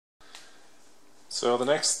So the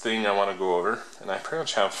next thing I want to go over, and I pretty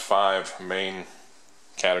much have 5 main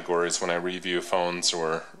categories when I review phones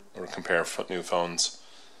or compare new phones.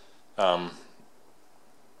 The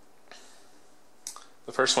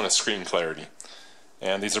first one is screen clarity,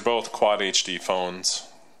 and these are both Quad HD phones,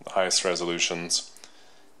 the highest resolutions,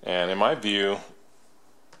 and in my view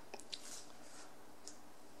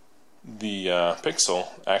the Pixel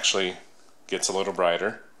actually gets a little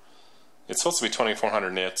brighter. It's supposed to be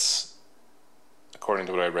 2400 nits according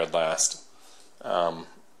to what I read last, but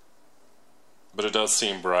it does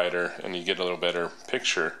seem brighter and you get a little better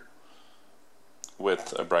picture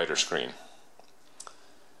with a brighter screen.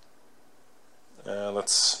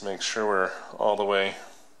 Let's make sure we're all the way,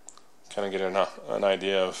 kind of get an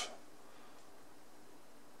idea of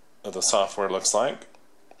the software looks like.